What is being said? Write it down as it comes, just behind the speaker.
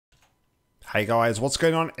Hey guys, what's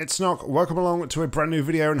going on? It's Nock. Welcome along to a brand new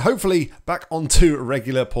video and hopefully back onto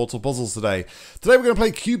regular Portal puzzles today. Today we're going to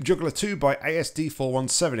play Juggler2 by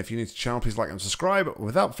asd417. If you're new to the channel, please like and subscribe.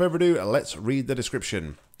 Without further ado, let's read the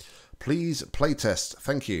description. Please playtest.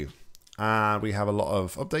 Thank you. And we have a lot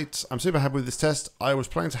of updates. I'm super happy with this test. I was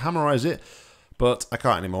planning to hammerize it, but I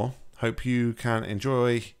can't anymore. Hope you can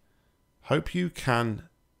enjoy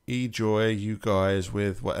you guys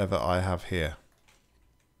with whatever I have here.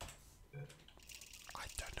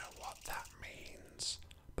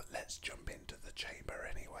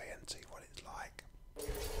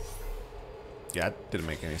 Yeah, it didn't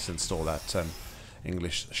make any sense to all that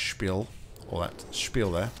English spiel, all that spiel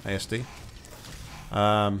there, ASD.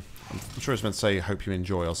 I'm sure it's meant to say, hope you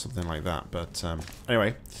enjoy or something like that, but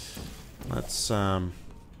anyway, let's move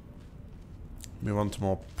on to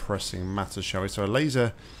more pressing matters, shall we? So a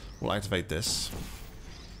laser will activate this,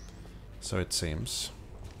 so it seems.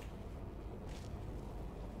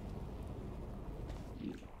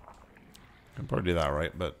 Can probably do that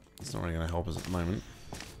right, but it's not really going to help us at the moment.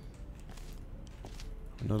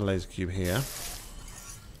 Another laser cube here.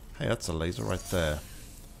 Hey, that's a laser right there.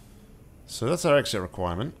 So that's our exit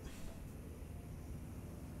requirement.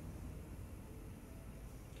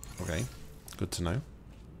 Okay, good to know.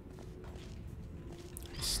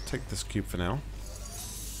 Let's take this cube for now.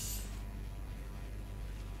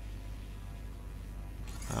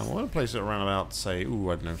 We're going to place it around about, say,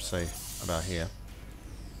 ooh, I don't know, say about here.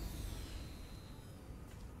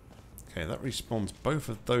 Okay, that respawns both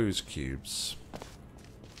of those cubes.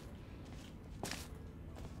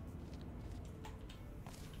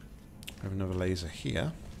 We have another laser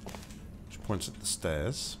here, which points at the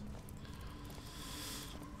stairs.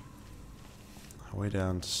 Way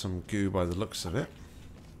down to some goo by the looks of it.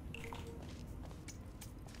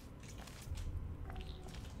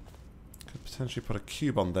 Could potentially put a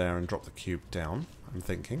cube on there and drop the cube down, I'm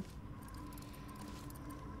thinking.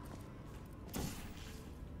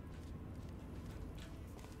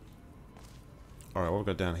 Alright, we'll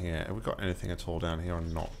go down here. Have we got anything at all down here or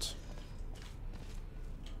not?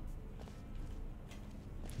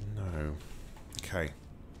 No. Okay.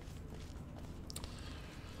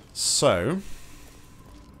 So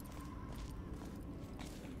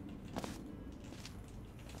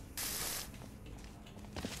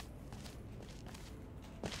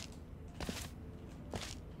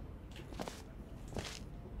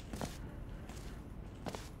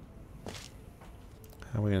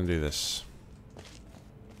how are we going to do this?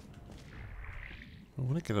 I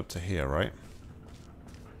want to get up to here, right?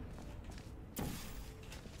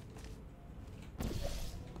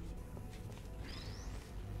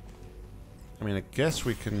 I mean, I guess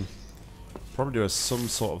we can probably do some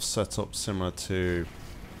sort of setup similar to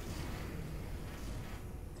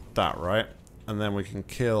that, right? And then we can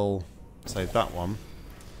kill, say, that one.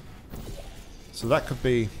 So that could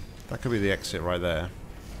be the exit right there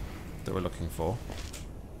that we're looking for.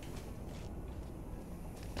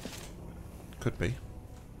 Could be.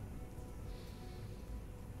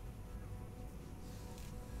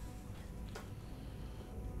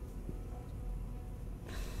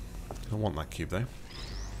 I want that cube though.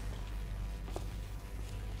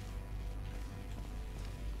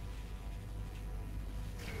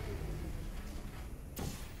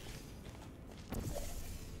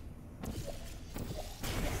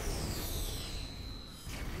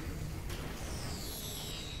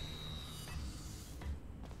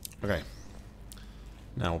 Okay.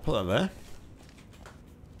 Now we'll put that there.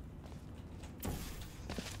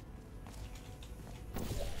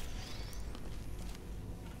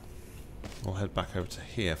 We'll head back over to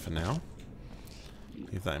here for now.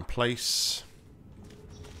 Leave that in place.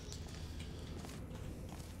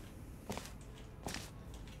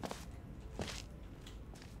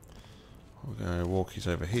 We're going to walkies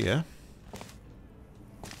over here.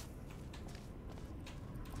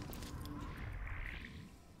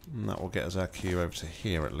 And that will get us our cube over to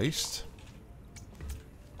here at least.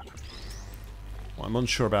 What I'm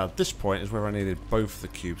unsure about at this point is whether I needed both the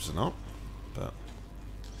cubes or not. But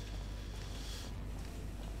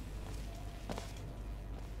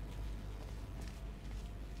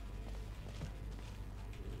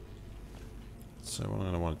so what I'm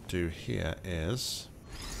going to want to do here is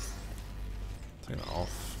take that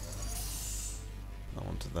off. That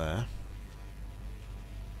one to there.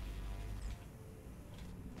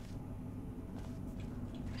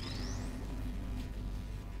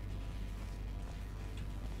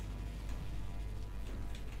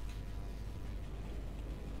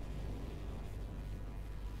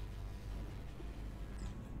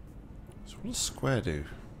 So what does square do?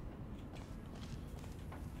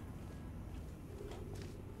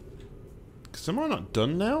 Because am I not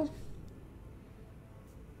done now?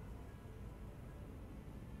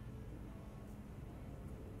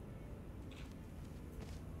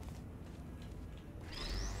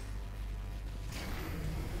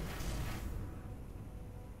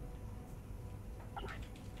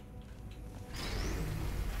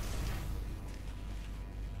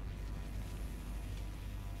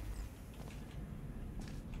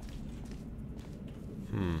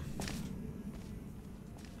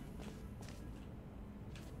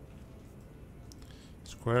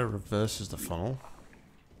 Square reverses the funnel.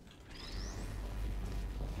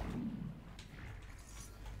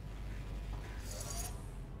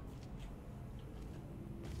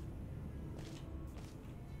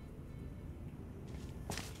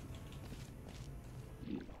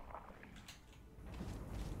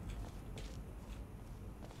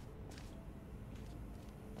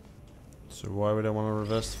 So why would I want to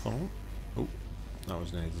reverse the funnel? Oh, that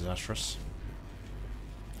was nearly disastrous.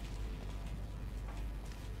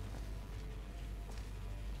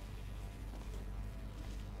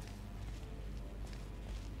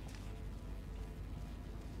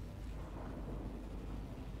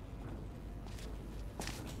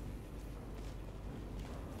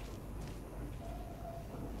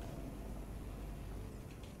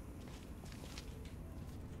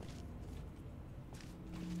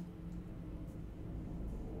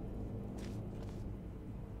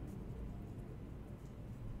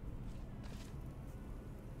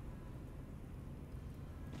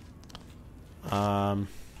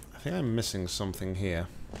 I think I'm missing something here.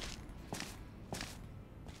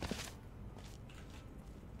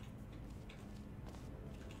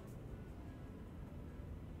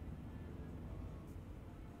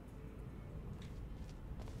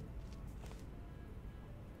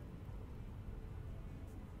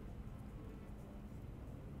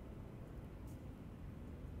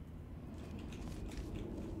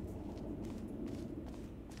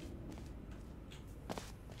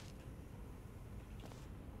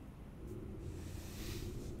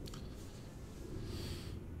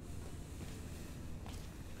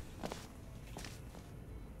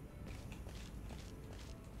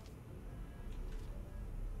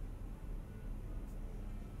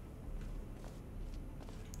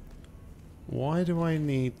 Why do I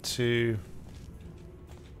need to...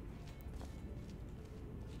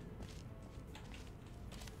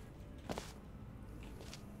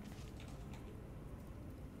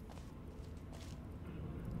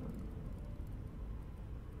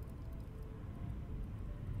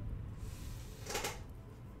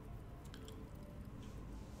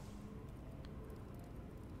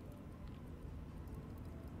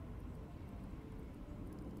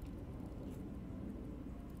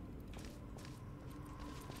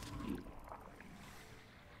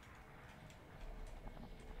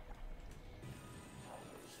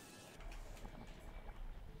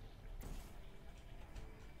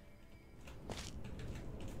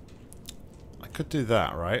 could do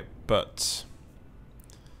that, right? But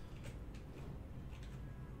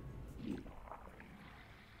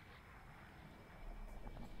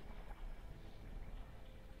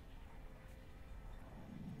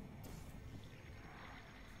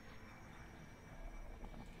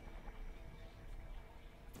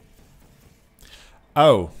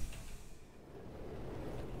oh.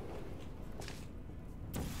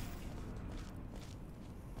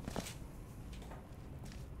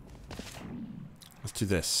 Let's do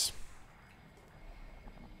this.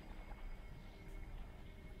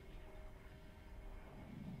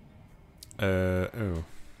 Oh.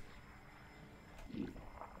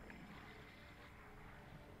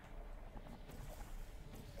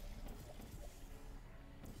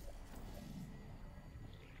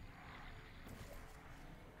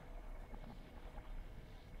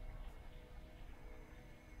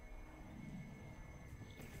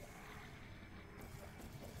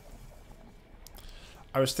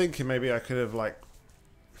 I was thinking maybe I could have, like...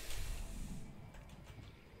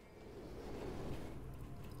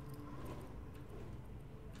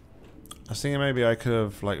 I was thinking maybe I could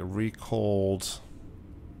have, like, recalled...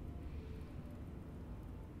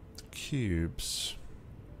 cubes.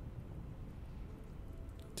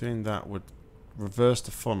 Doing that would reverse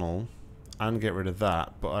the funnel and get rid of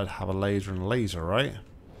that, but I'd have a laser and a laser, right?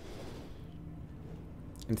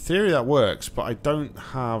 In theory that works, but I don't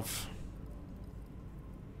have...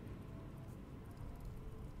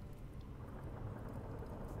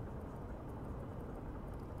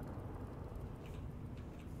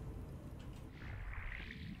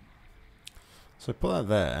 So put that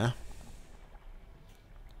there.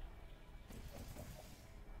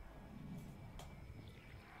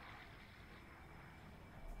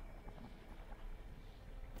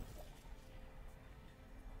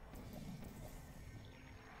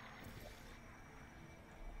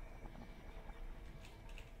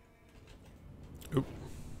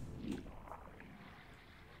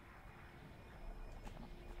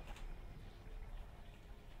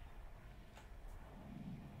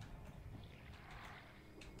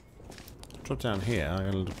 drop down here.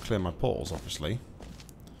 I'm going to clear my portals, obviously.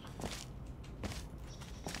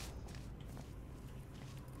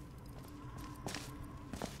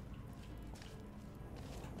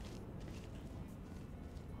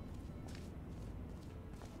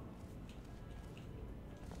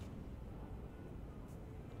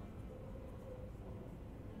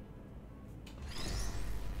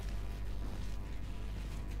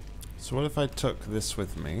 So what if I took this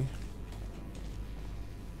with me?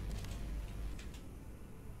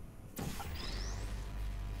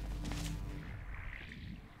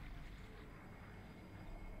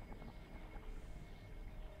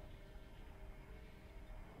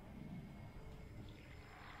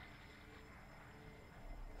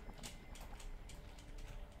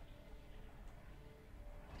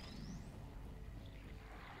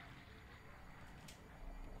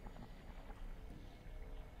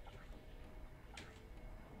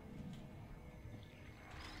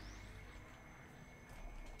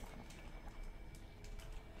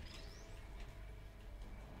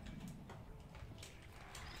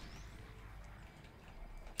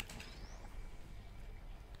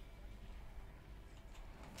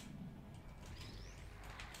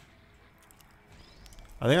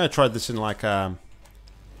 I think I tried this in like is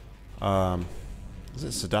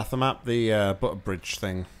it Siddhartha map? The Butter Bridge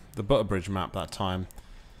thing. The Butter Bridge map that time.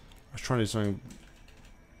 I was trying to do something.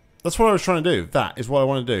 That's what I was trying to do. That is what I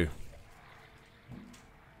want to do.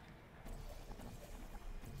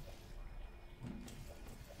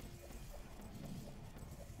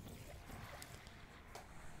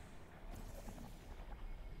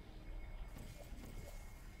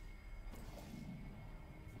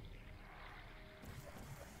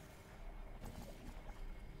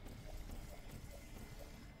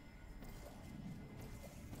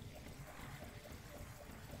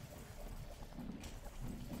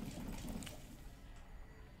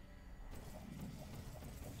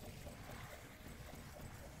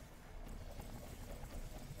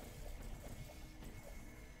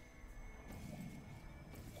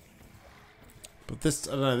 But this,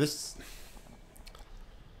 I don't know, this...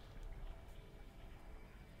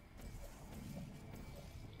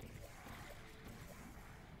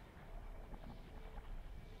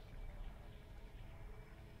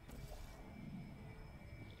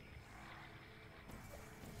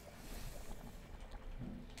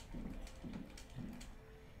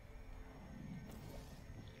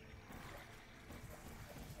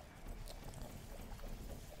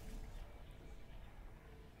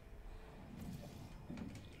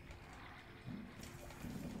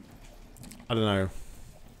 I don't know.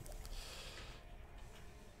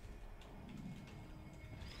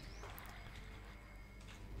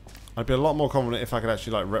 I'd be a lot more confident if I could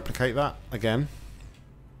actually like replicate that again.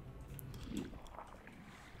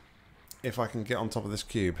 If I can get on top of this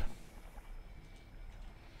cube.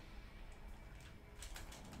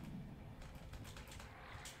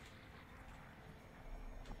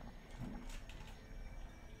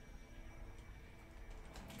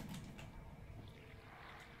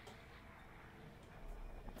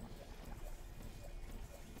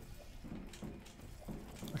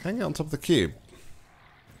 I can get on top of the cube.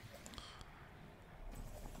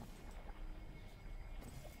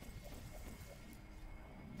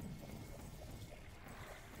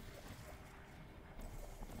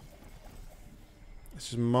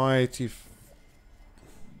 This is mighty...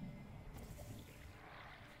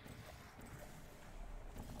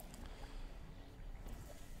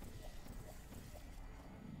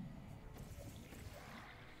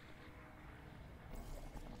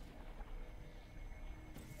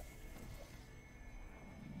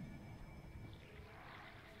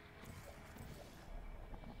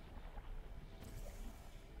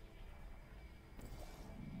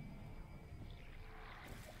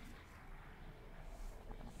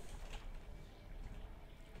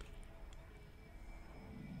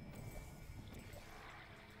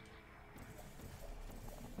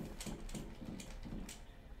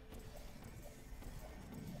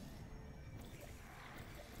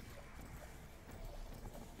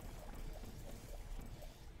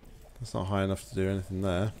 That's not high enough to do anything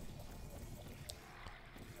there.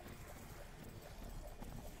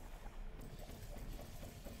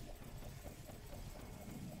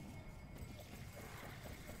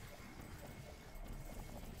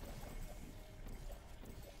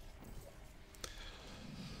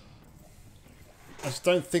 I just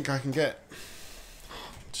don't think I can get...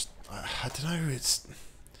 I don't know, it's...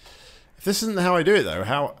 If this isn't how I do it though,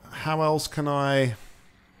 how else can I...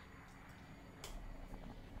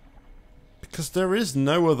 Because there is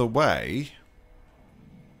no other way.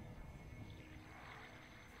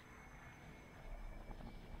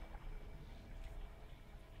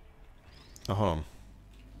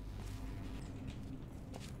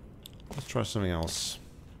 try something else.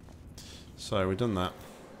 So we've done that.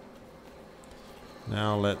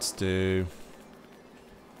 Now let's do...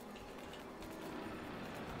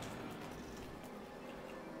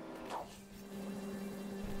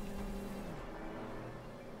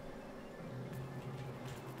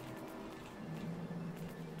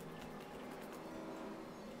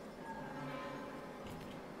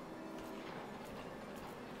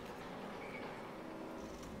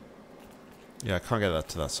 Yeah, I can't get that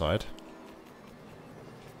to that side.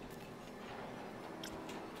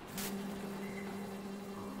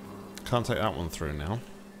 Can't take that one through now.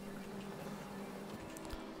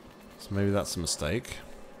 So maybe that's a mistake.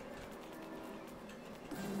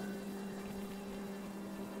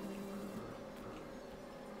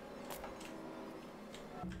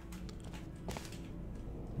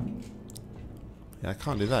 Yeah, I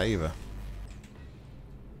can't do that either.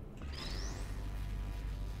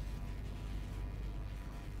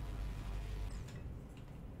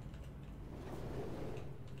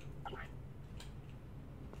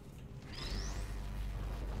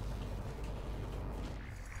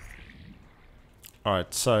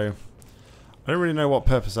 Alright, so I don't really know what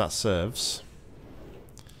purpose that serves,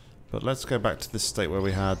 but let's go back to this state where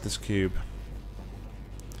we had this cube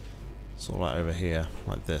sort of like over here,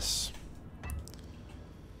 like this.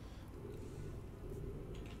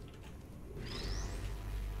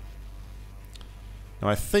 Now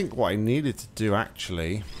I think what I needed to do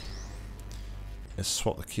actually is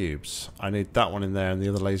swap the cubes. I need that one in there and the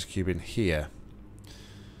other laser cube in here.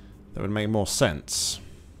 That would make more sense.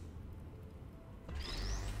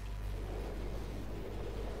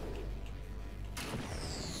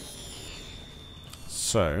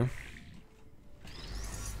 So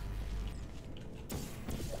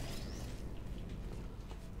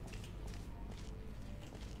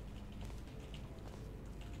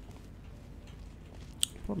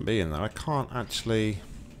problem being though, I can't actually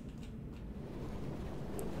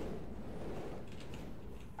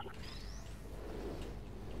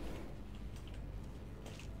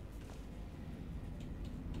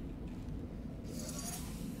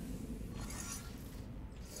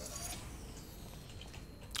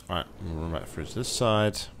Alright, we'll run back through to this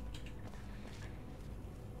side.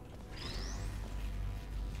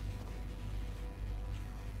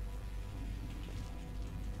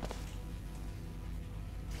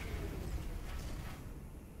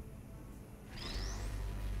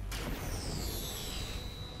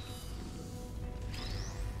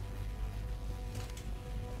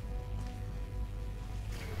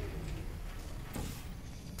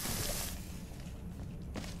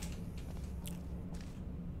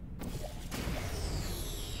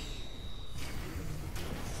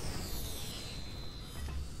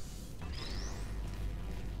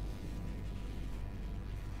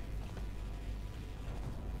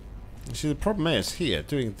 You see, the problem is here,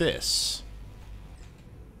 doing this.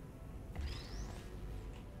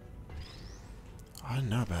 I don't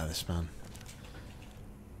know about this, man.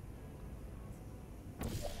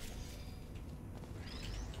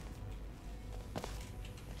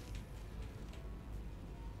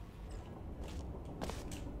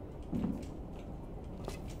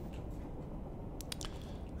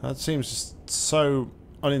 That seems just so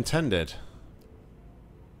unintended.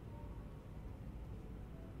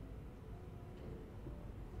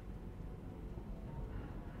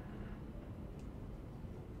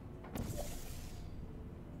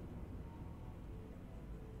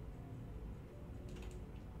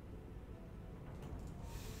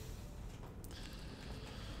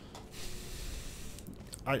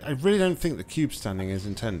 I really don't think the cube standing is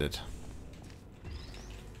intended.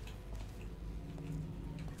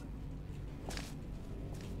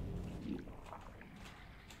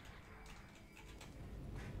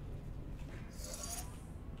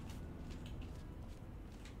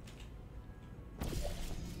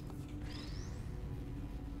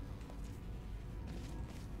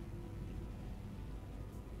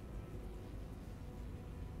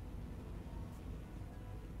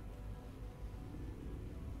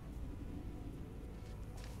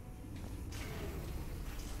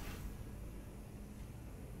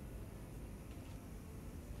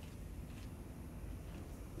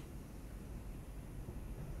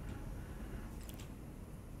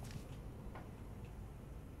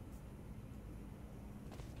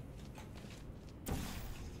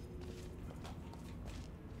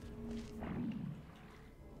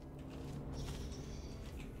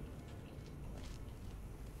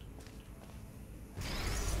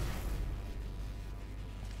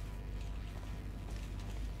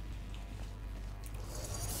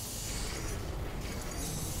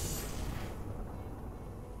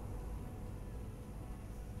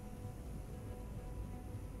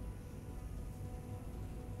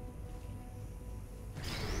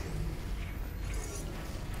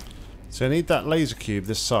 So I need that laser cube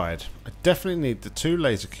this side. I definitely need the 2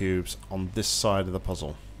 laser cubes on this side of the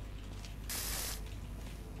puzzle.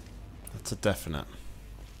 That's a definite.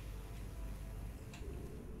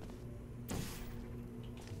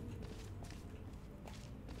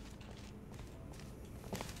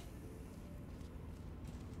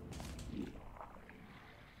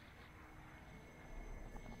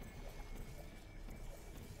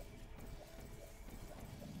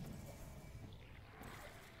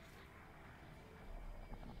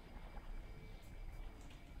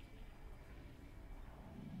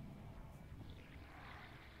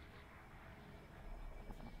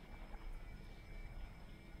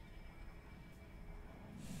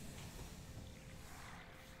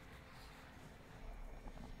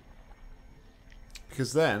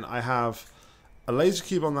 Because then I have a laser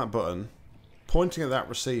cube on that button pointing at that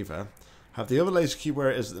receiver, have the other laser cube where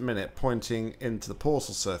it is at the minute pointing into the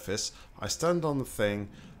portal surface. I stand on the thing,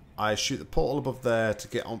 I shoot the portal above there to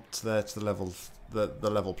get onto there to the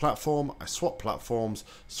level platform. I swap platforms,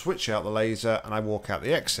 switch out the laser, and I walk out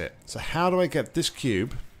the exit. So how do I get this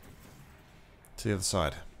cube to the other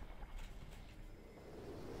side?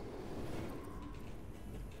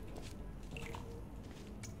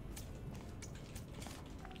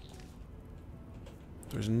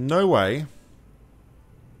 There is no way.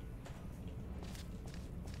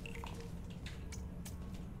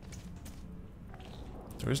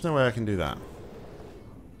 There is no way I can do that.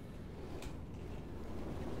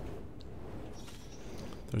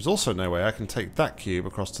 There's also no way I can take that cube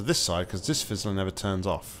across to this side because this fizzler never turns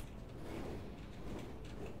off.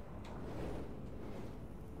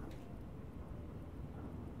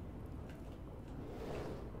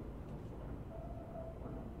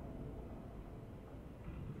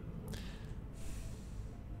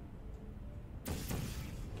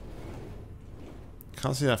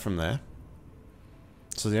 Can't see that from there.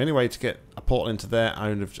 So the only way to get a portal into there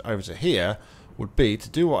and over to here would be to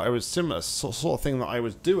do what I was similar sort of thing that I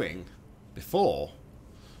was doing before,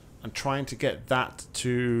 and trying to get that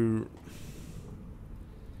to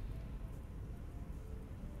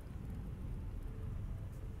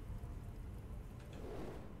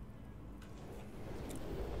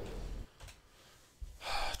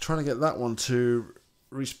trying to get that one to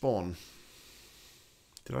respawn.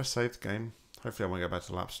 Did I save the game? Hopefully I won't go back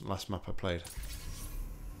to the last map I played.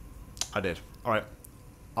 I did. Alright.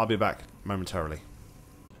 I'll be back momentarily.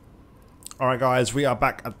 Alright guys, we are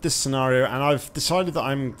back at this scenario, and I've decided that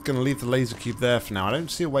I'm going to leave the laser cube there for now. I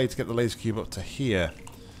don't see a way to get the laser cube up to here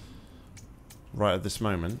right at this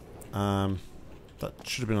moment. That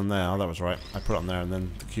should have been on there. Oh, that was right. I put it on there and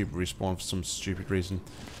then the cube respawned for some stupid reason.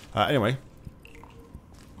 Anyway.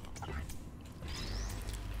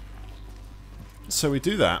 So we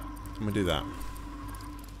do that, and we do that.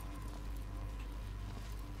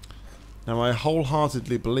 Now I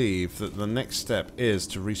wholeheartedly believe that the next step is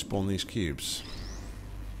to respawn these cubes.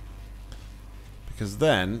 Because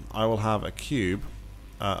then I will have a cube,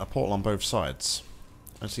 a portal on both sides.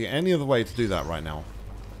 I don't see any other way to do that right now.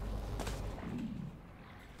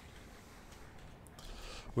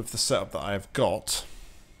 With the setup that I've got.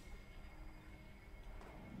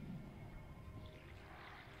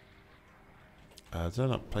 Did I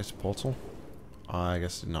not place a portal? I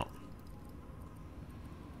guess not.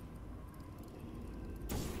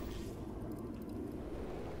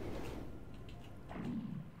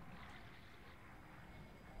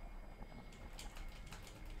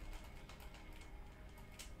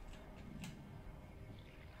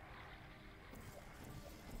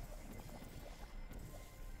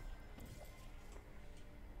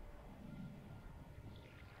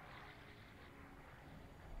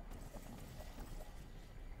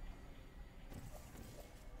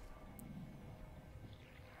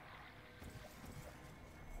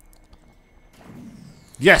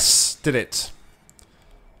 Yes! Did it.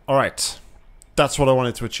 Alright. That's what I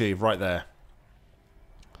wanted to achieve right there.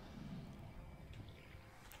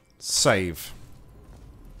 Save.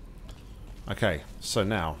 Okay, so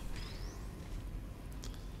now.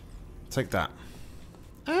 Take that.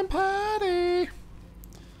 And party!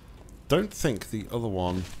 Don't think the other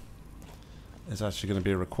one is actually going to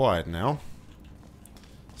be required now.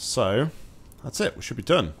 So, that's it. We should be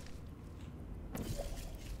done.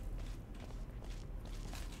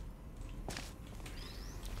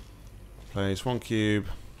 Place one cube,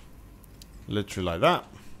 literally like that.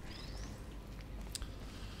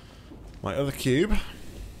 My other cube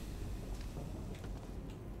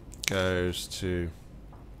goes to...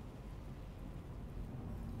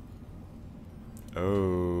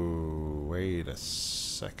 Oh, wait a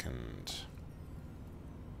second.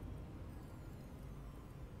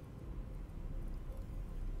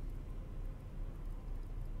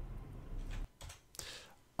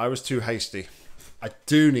 I was too hasty. I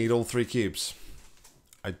do need all 3 cubes.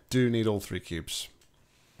 I do need all 3 cubes.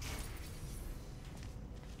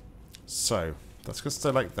 So, that's going to stay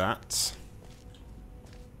like that.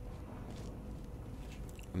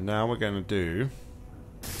 And now we're going to do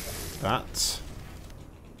that.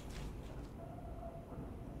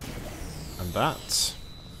 And that.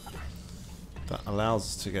 That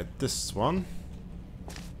allows us to get this one.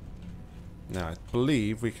 Now, I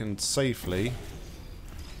believe we can safely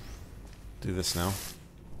do this now.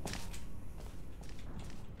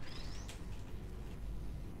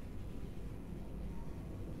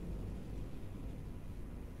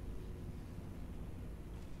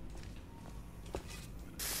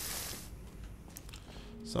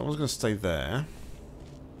 So that one's going to stay there.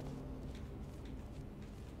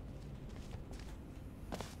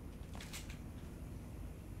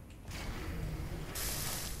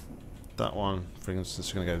 That one, for instance,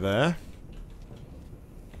 is going to go there.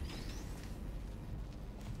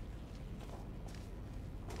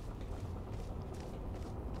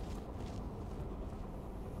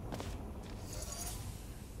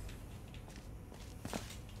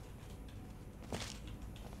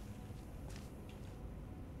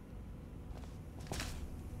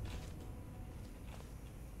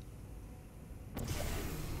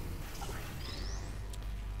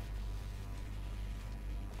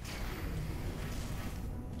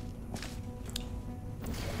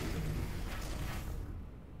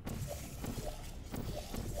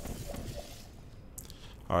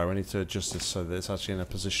 Alright, we need to adjust this so that it's actually in a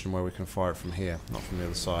position where we can fire it from here, not from the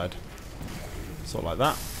other side. Sort of like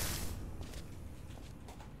that.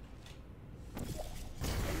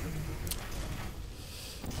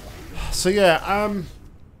 So yeah,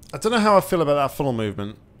 I don't know how I feel about that funnel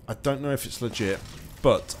movement. I don't know if it's legit.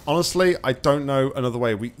 But honestly, I don't know another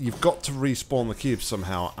way. You've got to respawn the cubes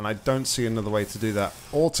somehow, and I don't see another way to do that,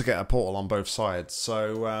 or to get a portal on both sides.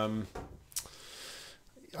 So,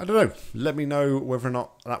 I don't know. Let me know whether or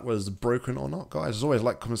not that was broken or not, guys. As always,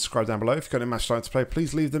 like, comment, subscribe down below. If you've got any match time to play,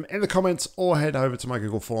 please leave them in the comments or head over to my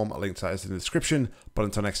Google form. A link to that is in the description. But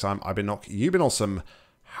until next time, I've been Nock, you've been awesome.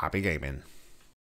 Happy gaming.